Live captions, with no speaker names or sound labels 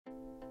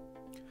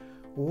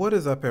What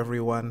is up,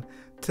 everyone?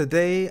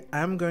 Today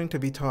I'm going to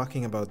be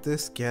talking about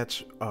this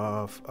sketch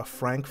of a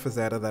Frank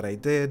Frazetta that I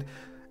did,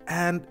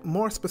 and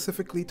more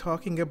specifically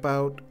talking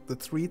about the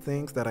three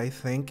things that I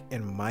think,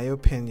 in my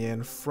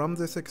opinion, from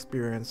this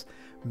experience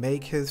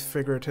make his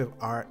figurative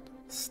art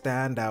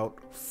stand out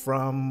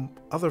from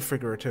other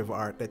figurative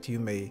art that you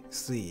may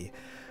see.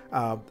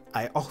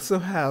 I also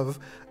have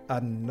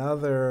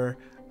another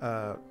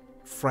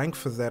Frank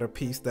Frazetta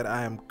piece that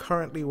I am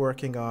currently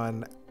working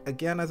on,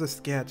 again as a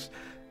sketch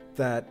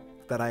that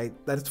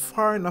is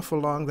far enough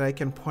along that I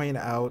can point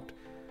out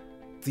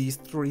these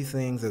three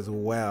things as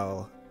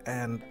well,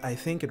 and I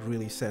think it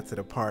really sets it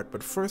apart.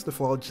 But first of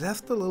all,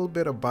 just a little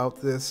bit about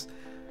this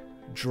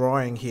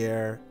drawing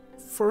here.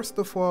 First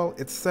of all,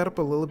 it's set up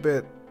a little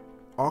bit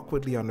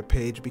awkwardly on the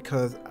page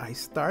because I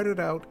started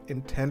out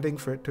intending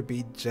for it to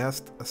be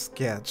just a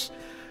sketch,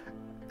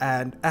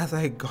 and as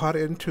I got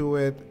into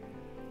it,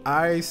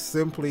 I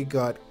simply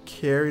got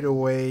carried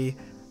away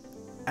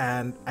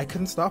and I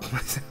couldn't stop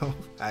myself.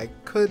 I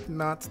could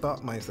not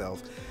stop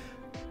myself.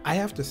 I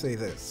have to say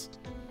this.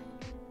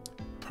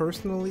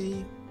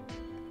 Personally,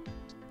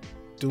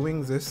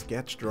 doing this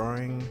sketch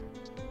drawing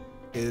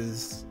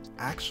is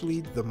actually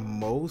the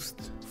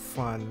most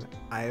fun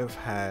I have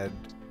had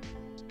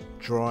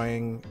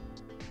drawing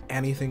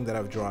anything that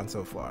I've drawn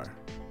so far.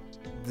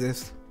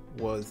 This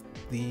was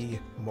the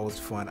most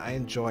fun. I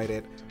enjoyed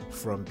it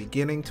from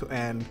beginning to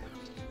end.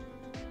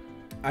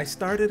 I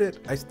started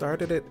it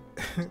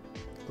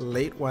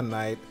late one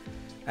night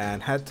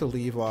and had to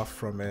leave off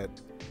from it.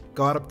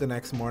 Got up the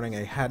next morning,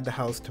 I had the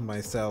house to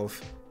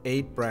myself,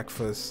 ate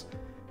breakfast,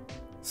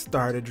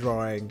 started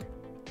drawing,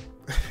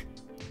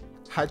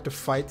 had to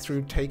fight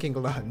through taking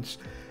lunch,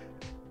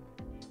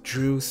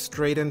 drew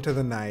straight into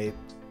the night.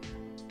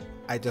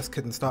 I just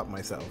couldn't stop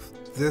myself.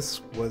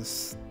 This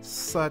was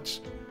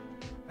such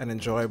an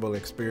enjoyable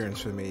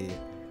experience for me.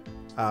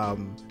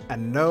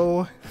 And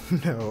no,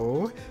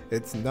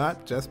 it's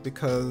not just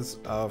because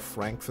of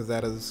Frank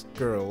Frazetta's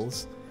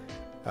girls.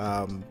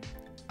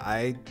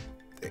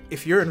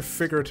 If you're in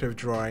figurative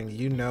drawing,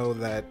 you know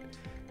that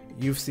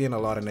you've seen a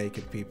lot of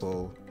naked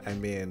people. I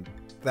mean,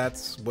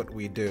 that's what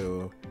we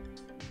do.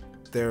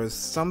 There's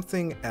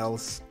something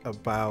else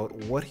about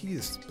what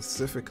he's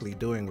specifically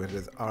doing with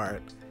his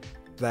art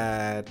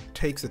that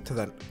takes it to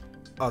that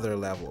other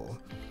level.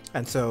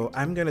 And so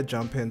I'm gonna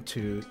jump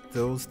into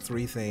those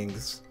three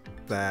things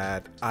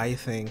that I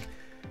think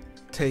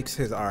takes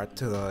his art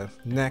to the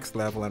next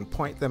level and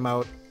point them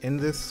out in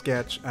this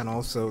sketch and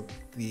also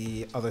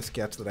the other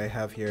sketch that I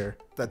have here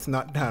that's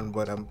not done,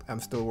 but I'm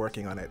still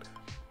working on it.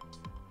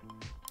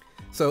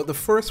 So the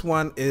first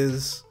one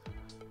is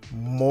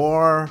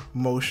more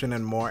motion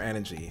and more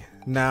energy.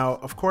 Now,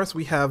 of course,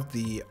 we have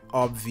the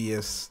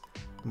obvious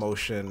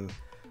motion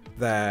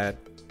that,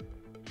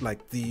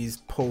 like, these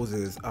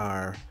poses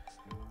are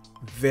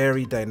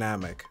very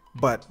dynamic,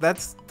 but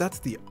that's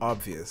the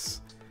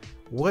obvious.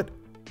 What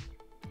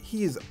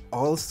he is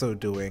also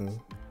doing,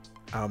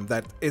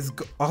 that is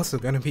also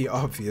going to be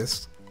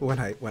obvious when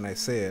I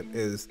say it,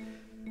 is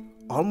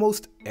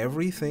almost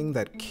everything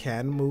that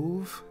can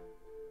move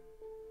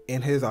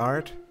in his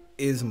art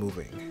is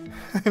moving.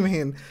 I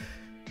mean,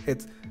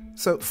 it's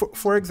so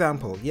for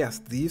example, yes,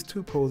 these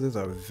two poses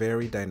are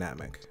very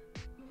dynamic.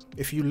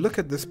 If you look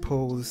at this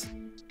pose,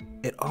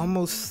 it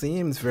almost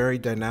seems very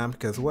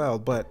dynamic as well,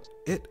 but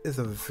it is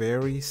a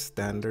very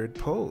standard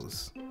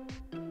pose.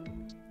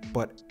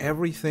 But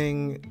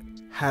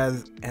everything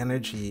has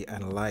energy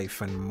and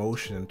life and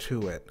motion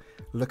to it.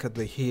 Look at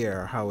the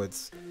hair, how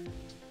it's,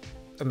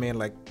 I mean,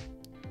 like,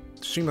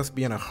 she must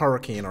be in a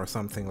hurricane or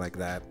something like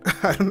that.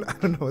 I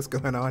don't know what's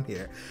going on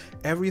here.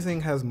 Everything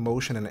has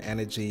motion and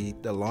energy,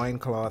 the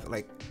loincloth,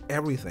 like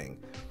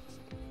everything.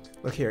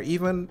 Look here,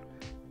 even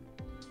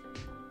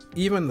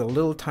the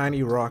little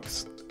tiny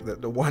rocks,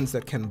 the ones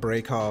that can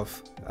break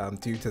off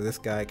due to this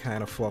guy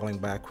kind of falling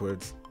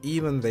backwards,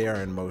 even they are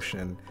in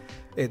motion.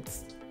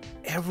 It's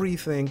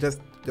everything just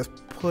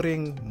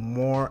putting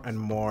more and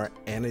more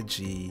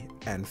energy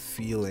and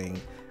feeling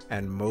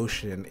and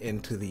motion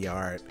into the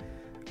art.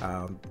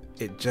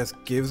 It just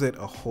gives it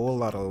a whole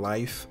lot of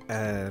life,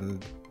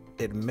 and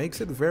it makes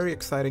it very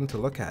exciting to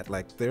look at.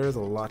 Like, there's a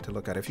lot to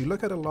look at. If you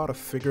look at a lot of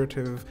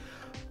figurative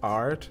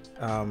art,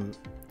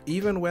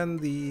 even when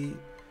the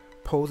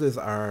poses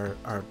are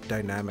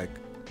dynamic,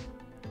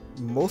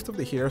 most of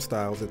the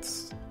hairstyles,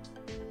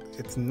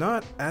 it's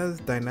not as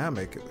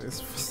dynamic.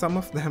 Some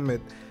of them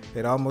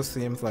it almost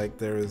seems like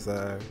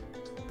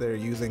they're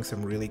using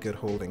some really good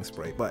holding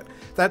spray. But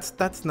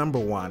that's number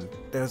one.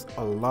 There's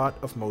a lot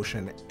of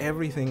motion.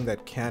 Everything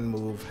that can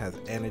move has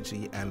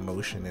energy and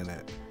motion in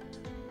it.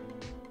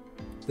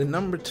 The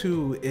number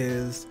two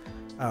is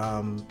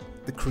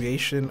the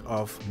creation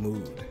of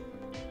mood.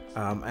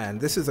 And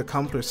this is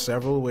accomplished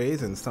several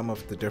ways in some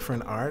of the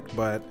different art,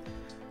 but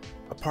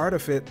a part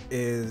of it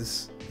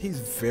is he's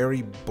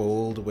very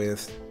bold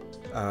with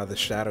the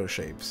shadow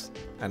shapes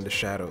and the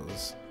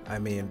shadows. I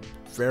mean,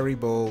 very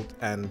bold,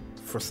 and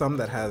for some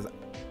that have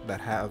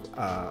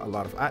a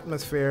lot of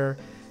atmosphere,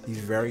 he's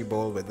very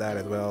bold with that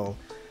as well.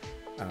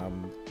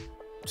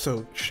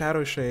 So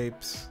shadow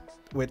shapes,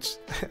 which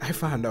I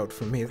found out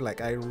for me,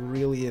 like I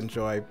really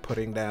enjoy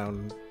putting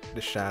down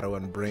the shadow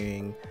and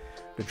bringing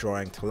the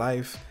drawing to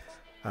life.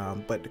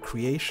 But the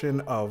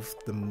creation of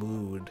the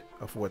mood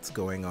of what's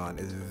going on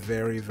is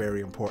very,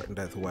 very important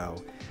as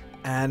well.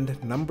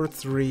 And number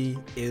 3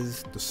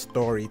 is the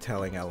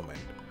storytelling element.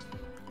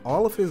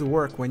 All of his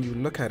work, when you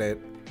look at it,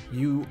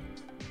 you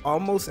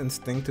almost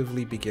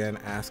instinctively begin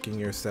asking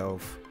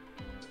yourself,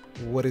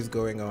 what is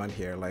going on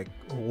here? Like,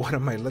 what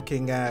am I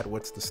looking at?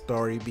 What's the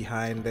story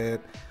behind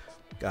it?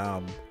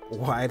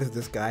 Why does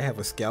this guy have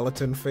a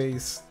skeleton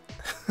face?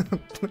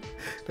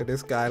 Did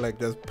this guy like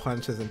just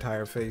punch his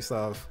entire face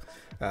off?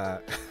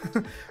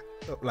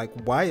 Like,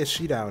 why is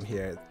she down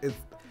here?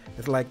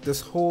 It's like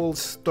this whole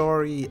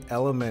story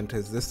element.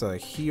 Is this a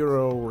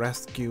hero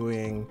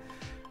rescuing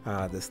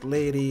this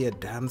lady, a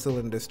damsel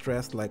in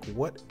distress? Like,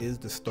 what is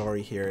the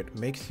story here? It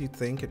makes you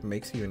think, it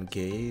makes you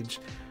engage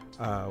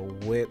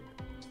with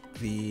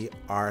the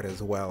art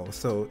as well.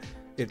 So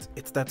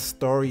it's that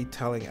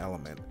storytelling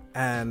element.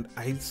 And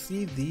I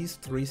see these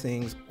 3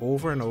 things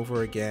over and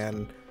over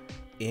again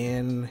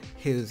in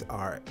his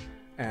art.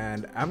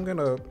 And I'm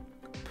gonna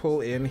pull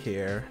in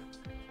here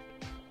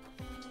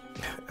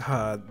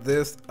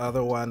this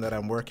other one that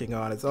I'm working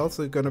on. It's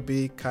also going to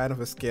be kind of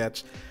a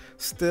sketch,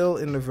 still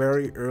in the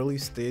very early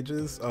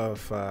stages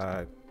of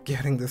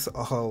getting this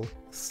all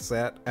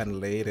set and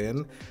laid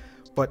in,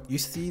 but you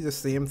see the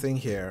same thing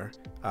here.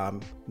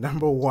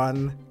 Number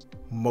 1,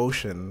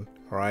 motion,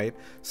 right?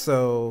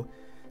 So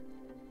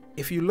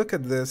if you look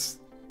at this,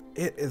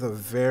 it is a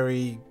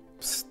very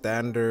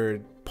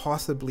standard,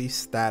 possibly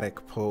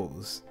static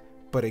pose,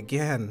 but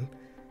again,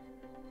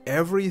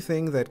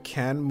 everything that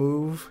can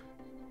move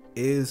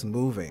is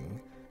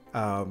moving.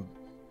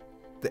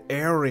 The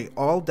earring,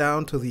 all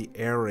down to the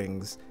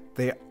earrings,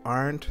 they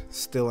aren't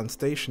still and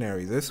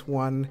stationary. This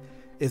one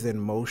is in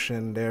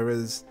motion. There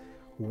is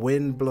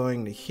wind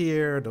blowing to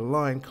here, the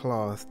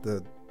loincloth,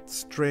 the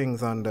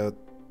strings on the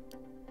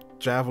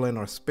javelin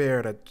or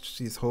spear that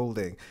she's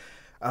holding.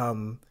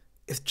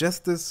 It's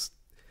just this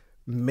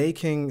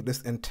making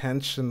this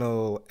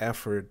intentional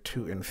effort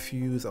to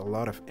infuse a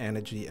lot of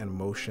energy and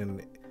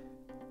motion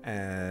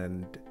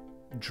and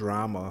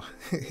drama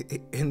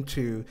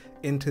into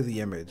the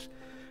image.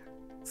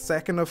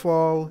 Second of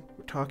all,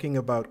 we're talking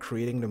about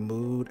creating the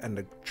mood and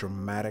the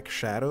dramatic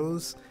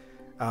shadows.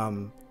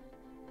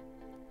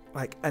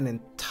 Like an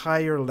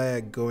entire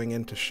leg going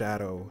into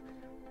shadow,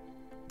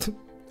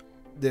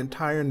 the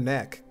entire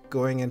neck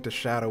going into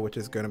shadow, which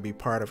is going to be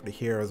part of the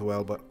hair as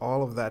well, but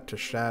all of that to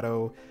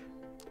shadow,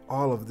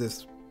 all of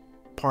this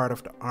part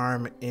of the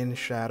arm in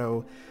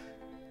shadow.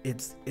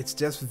 It's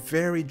just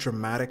very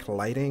dramatic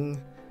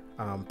lighting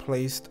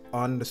placed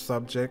on the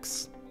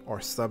subjects or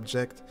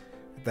subject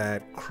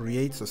that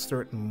creates a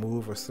certain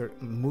move, a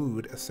certain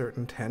mood, a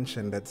certain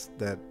tension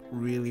that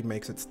really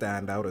makes it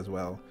stand out as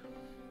well.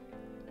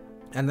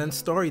 And then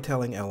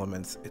storytelling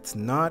elements. It's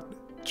not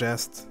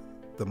just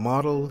the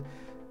model.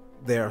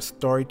 There are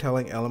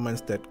storytelling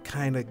elements that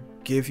kind of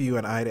give you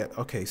an idea.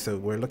 Okay, so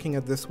we're looking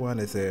at this one.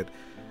 Is it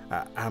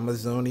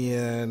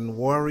Amazonian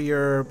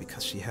warrior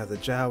because she has a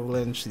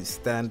javelin? She's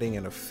standing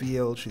in a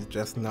field. She's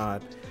just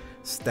not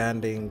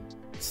standing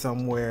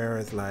somewhere.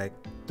 It's like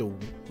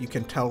you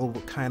can tell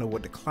kind of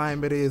what the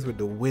climate is with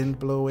the wind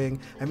blowing.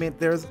 I mean,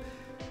 there's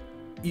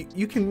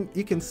you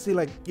can see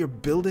like you're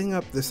building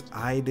up this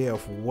idea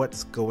of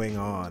what's going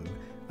on.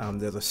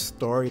 There's a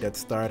story that's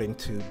starting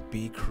to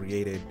be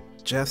created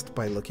just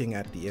by looking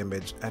at the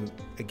image, and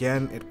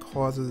again, it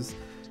causes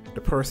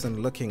the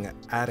person looking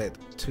at it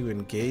to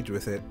engage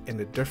with it in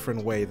a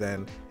different way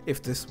than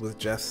if this was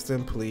just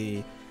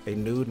simply a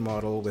nude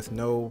model with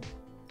no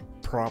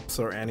props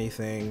or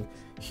anything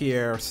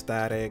here,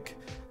 static.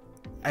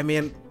 I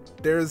mean,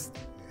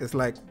 it's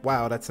like,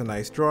 wow, that's a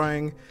nice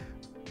drawing,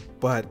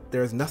 but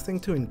there's nothing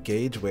to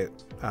engage with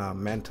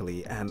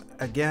mentally. And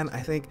again,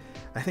 I think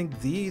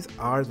these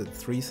are the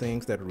 3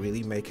 things that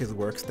really make his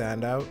work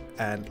stand out.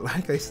 And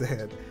like I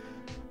said,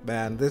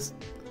 man,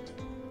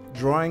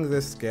 drawing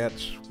this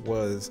sketch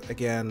was,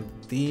 again,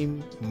 the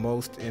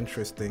most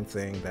interesting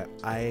thing that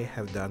I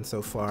have done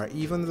so far,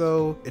 even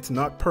though it's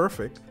not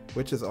perfect,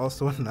 which is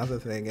also another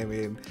thing. I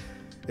mean,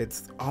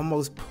 it's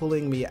almost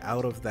pulling me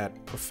out of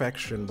that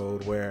perfection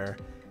mode where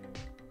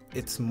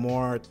it's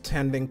more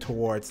tending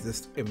towards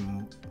this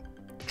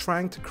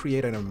trying to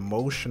create an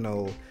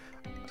emotional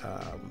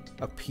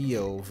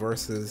appeal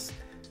versus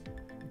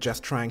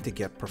just trying to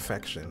get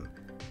perfection.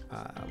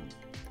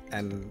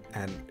 And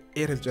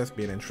it has just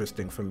been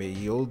interesting for me.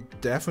 You'll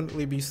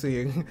definitely be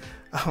seeing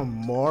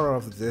more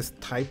of this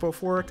type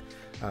of work,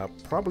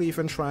 probably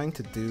even trying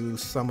to do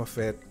some of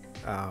it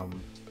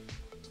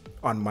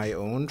on my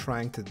own,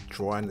 trying to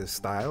draw in this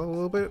style a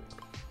little bit.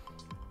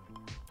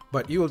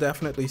 But you will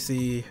definitely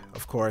see,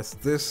 of course,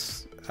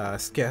 this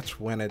sketch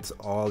when it's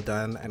all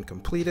done and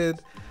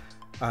completed.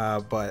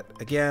 But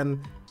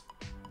again,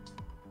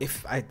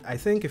 I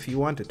think if you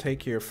want to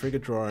take your figure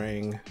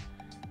drawing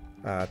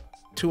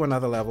to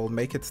another level,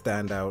 make it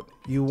stand out.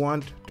 You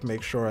want to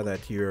make sure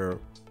that you're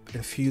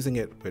infusing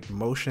it with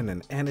motion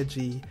and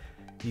energy.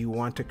 You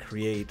want to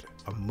create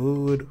a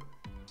mood.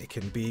 It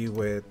can be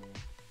with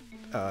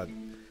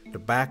the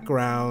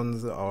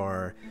backgrounds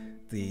or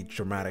the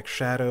dramatic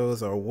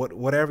shadows or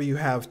whatever you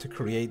have to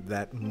create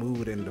that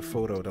mood in the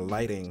photo, the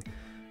lighting,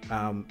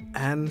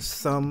 and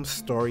some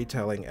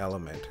storytelling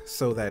element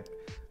so that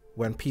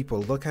when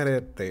people look at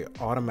it, they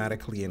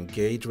automatically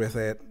engage with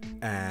it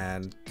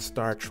and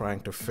start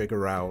trying to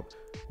figure out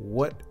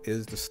what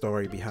is the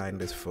story behind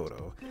this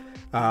photo.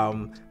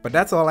 But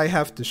that's all I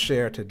have to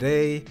share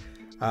today.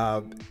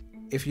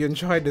 If you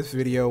enjoyed this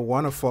video,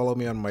 want to follow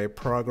me on my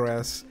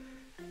progress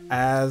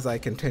as I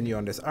continue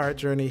on this art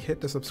journey,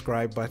 hit the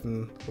subscribe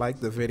button, like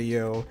the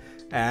video,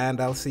 and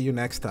I'll see you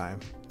next time.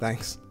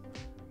 Thanks.